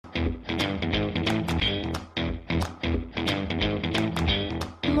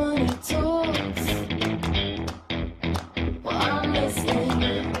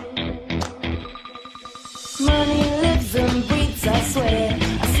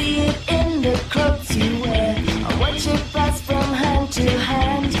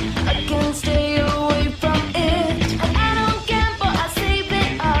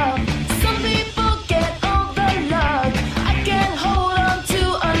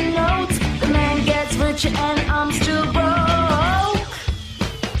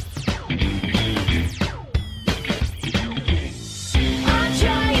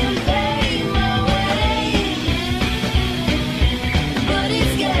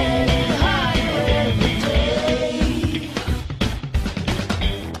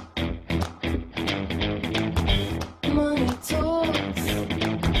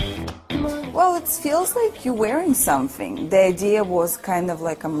feels like you're wearing something. The idea was kind of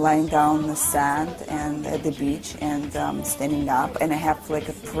like I'm lying down on the sand and at the beach and standing up, and I have like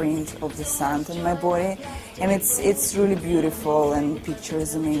a print of the sand on my body, and it's really beautiful, and the picture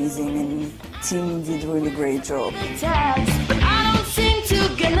is amazing, and team did a really great job.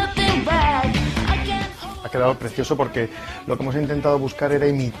 Ha quedado precioso porque lo que hemos intentado buscar era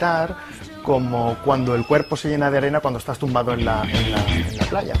imitar como cuando el cuerpo se llena de arena cuando estás tumbado en la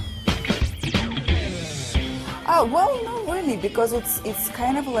playa. Well, not really, because it's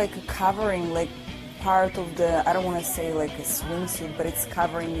kind of like covering like part of the, I don't want to say like a swimsuit, but it's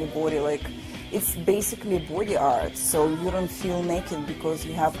covering your body, like it's basically body art, so you don't feel naked because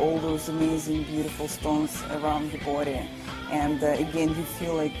you have all those amazing, beautiful stones around your body, and again, you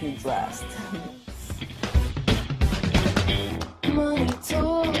feel like you're dressed.